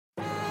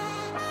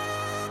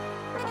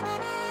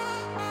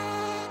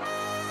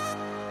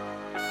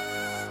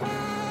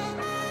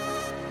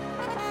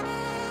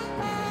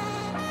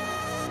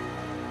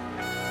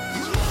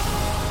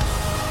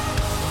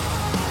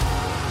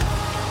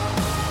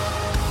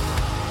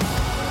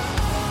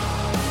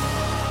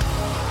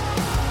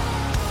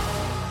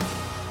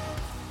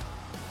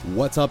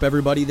What's up,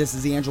 everybody? This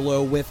is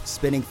Angelo with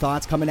Spinning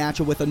Thoughts, coming at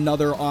you with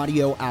another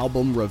audio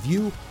album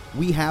review.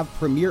 We have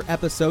premiere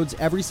episodes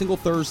every single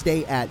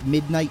Thursday at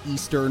midnight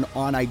Eastern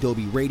on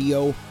Adobe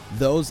Radio.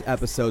 Those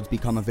episodes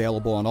become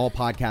available on all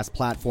podcast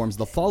platforms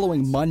the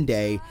following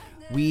Monday.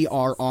 We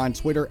are on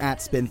Twitter at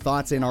Spin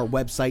Thoughts, and our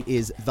website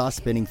is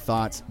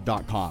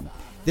thespinningthoughts.com.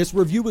 This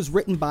review was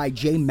written by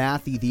Jay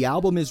Mathy. The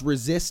album is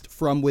Resist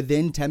from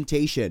Within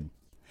Temptation.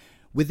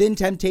 Within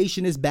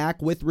Temptation is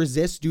back with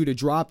Resist, due to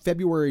drop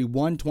February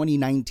 1,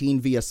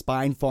 2019 via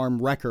Spinefarm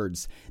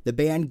Records. The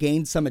band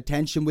gained some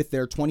attention with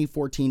their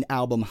 2014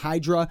 album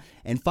Hydra,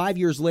 and 5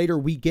 years later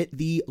we get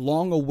the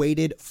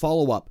long-awaited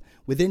follow-up.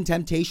 Within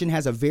Temptation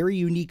has a very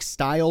unique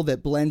style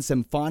that blends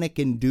symphonic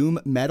and doom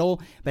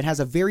metal, but has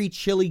a very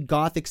chilly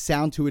gothic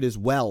sound to it as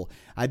well.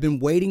 I've been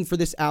waiting for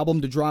this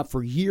album to drop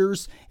for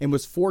years and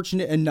was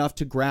fortunate enough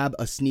to grab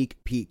a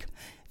sneak peek.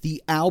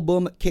 The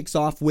album kicks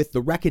off with The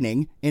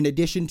Reckoning. In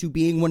addition to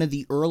being one of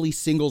the early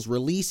singles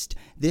released,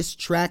 this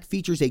track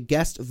features a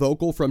guest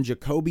vocal from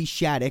Jacoby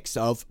Shaddix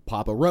of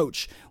Papa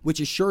Roach, which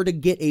is sure to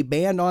get a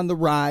band on the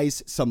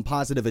rise some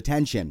positive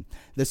attention.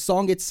 The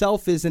song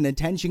itself is an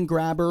attention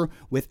grabber,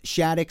 with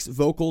Shaddix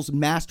vocals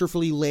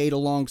masterfully laid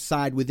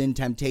alongside Within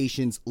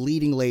Temptation's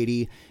leading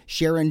lady,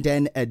 Sharon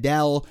Den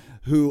Adel,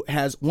 who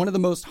has one of the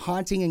most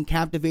haunting and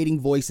captivating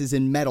voices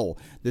in metal.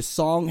 The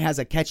song has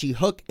a catchy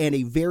hook and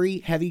a very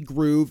heavy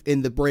groove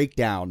in the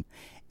breakdown.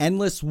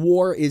 Endless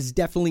War is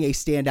definitely a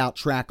standout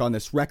track on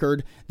this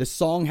record. The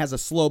song has a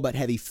slow but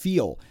heavy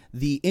feel.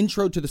 The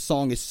intro to the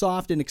song is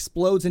soft and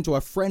explodes into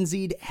a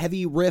frenzied,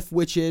 heavy riff,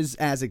 which is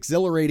as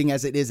exhilarating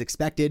as it is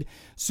expected.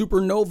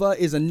 Supernova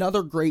is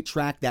another great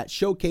track that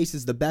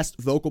showcases the best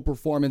vocal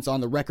performance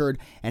on the record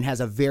and has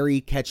a very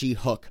catchy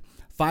hook.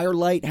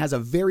 Firelight has a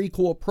very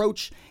cool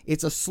approach.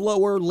 It's a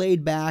slower,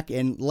 laid-back,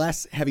 and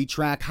less heavy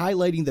track,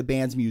 highlighting the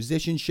band's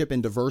musicianship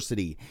and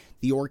diversity.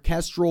 The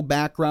orchestral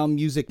background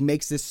music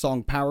makes this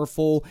song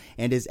powerful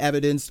and is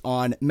evidenced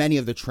on many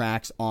of the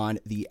tracks on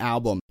the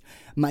album.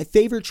 My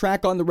favorite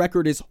track on the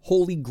record is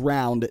Holy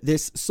Ground.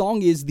 This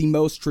song is the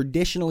most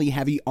traditionally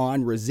heavy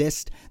on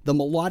Resist. The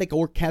melodic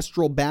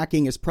orchestral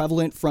backing is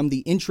prevalent from the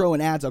intro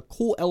and adds a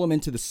cool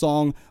element to the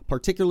song,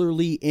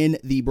 particularly in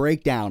the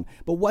breakdown.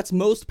 But what's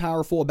most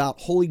powerful about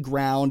Holy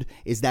Ground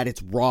is that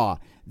it's raw.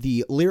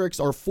 The lyrics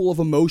are full of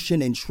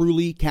emotion and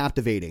truly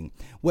captivating.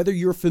 Whether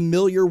you're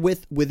familiar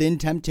with Within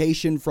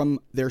Temptation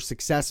from their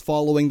success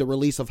following the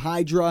release of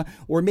Hydra,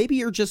 or maybe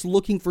you're just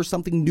looking for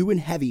something new and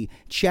heavy,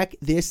 check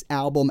this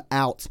album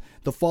out.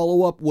 The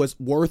follow-up was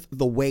worth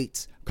the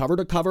wait. Cover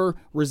to cover,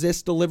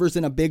 Resist delivers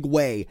in a big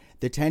way.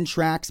 The 10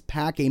 tracks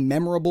pack a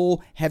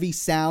memorable, heavy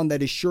sound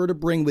that is sure to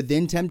bring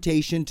Within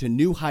Temptation to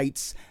new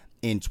heights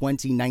in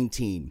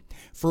 2019.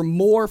 For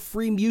more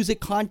free music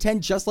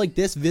content just like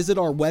this, visit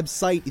our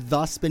website,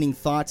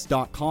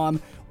 thespinningthoughts.com.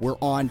 We're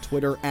on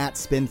Twitter at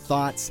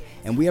SpinThoughts,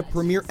 and we have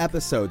premiere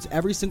episodes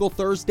every single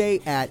Thursday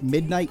at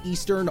midnight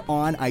Eastern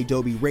on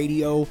Adobe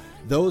Radio.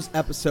 Those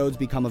episodes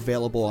become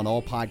available on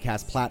all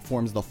podcast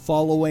platforms the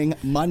following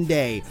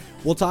Monday.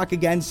 We'll talk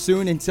again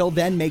soon. Until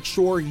then, make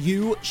sure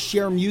you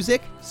share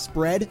music,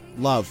 spread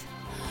love.